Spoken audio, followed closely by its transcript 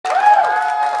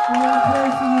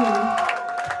play for you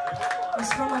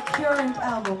is from a current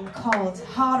album called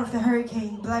Heart of the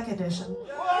Hurricane Black Edition.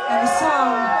 And the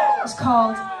song is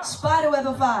called Spiderweb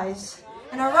of Eyes.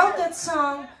 And I wrote that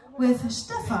song with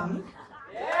Stefan.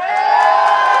 And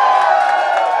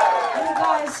you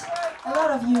guys, a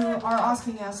lot of you are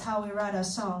asking us how we write our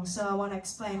songs, so I want to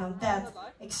explain on that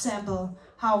example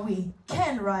how we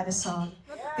can write a song.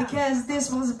 Because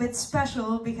this was a bit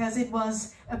special, because it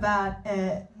was about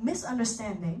a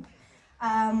misunderstanding,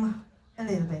 a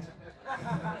little bit.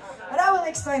 But I will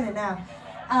explain it now.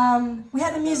 We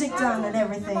had the music done and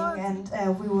everything, and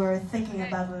we were thinking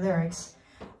about the lyrics.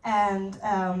 And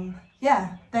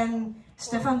yeah, then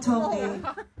Stefan told me,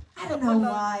 I don't know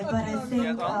why, but I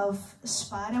think of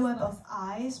Spiderweb of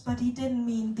eyes, but he didn't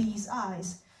mean these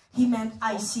eyes. He meant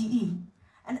ICE.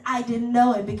 And I didn't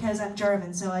know it because I'm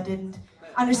German, so I didn't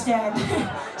understand.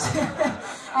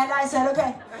 And I said,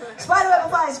 okay, Spiderweb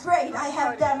of eyes, great, I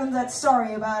have that and that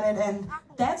story about it, and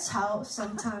that's how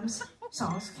sometimes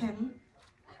songs can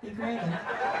be created.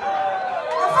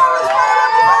 And follow Spiderweb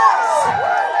of eyes!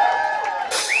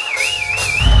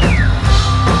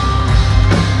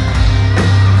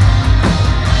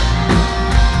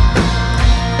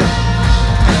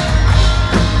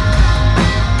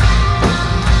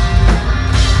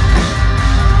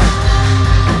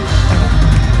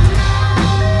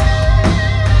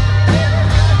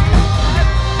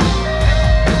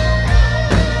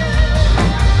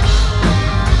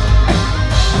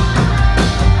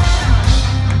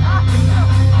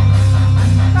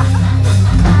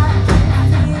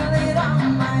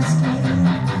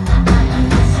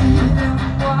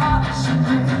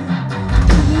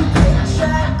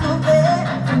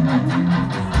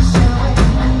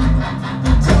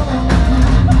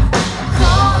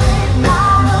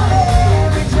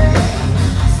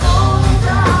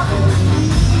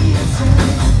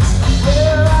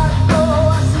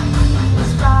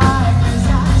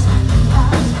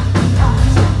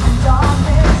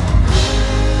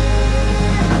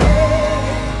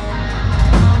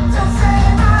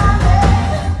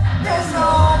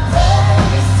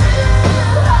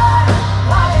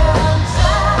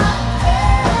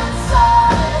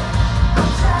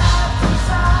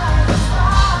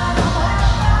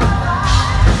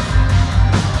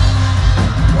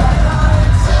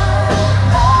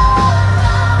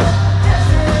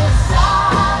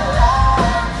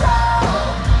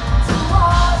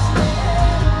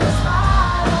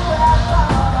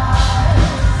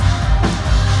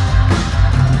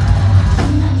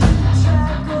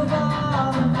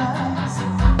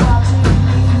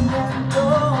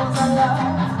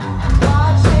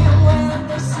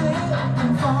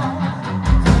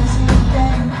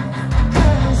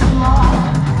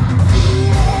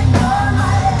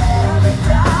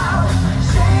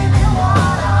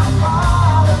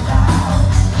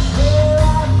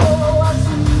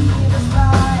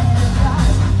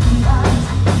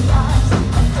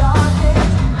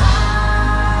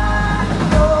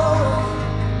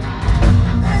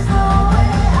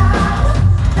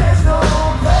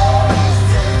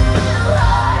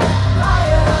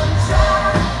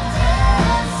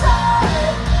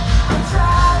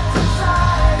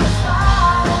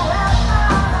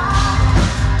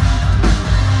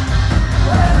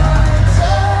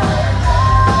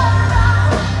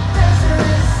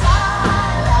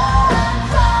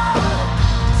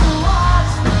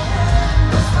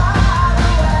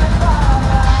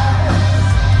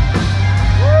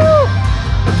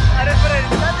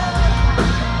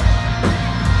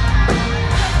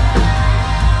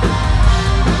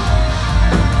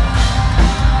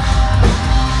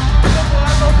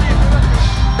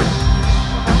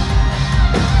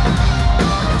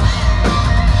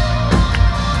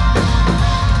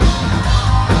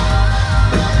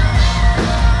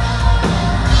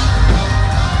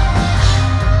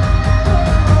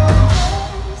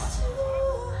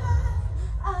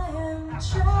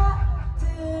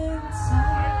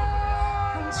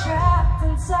 Trapped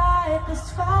inside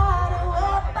this fire.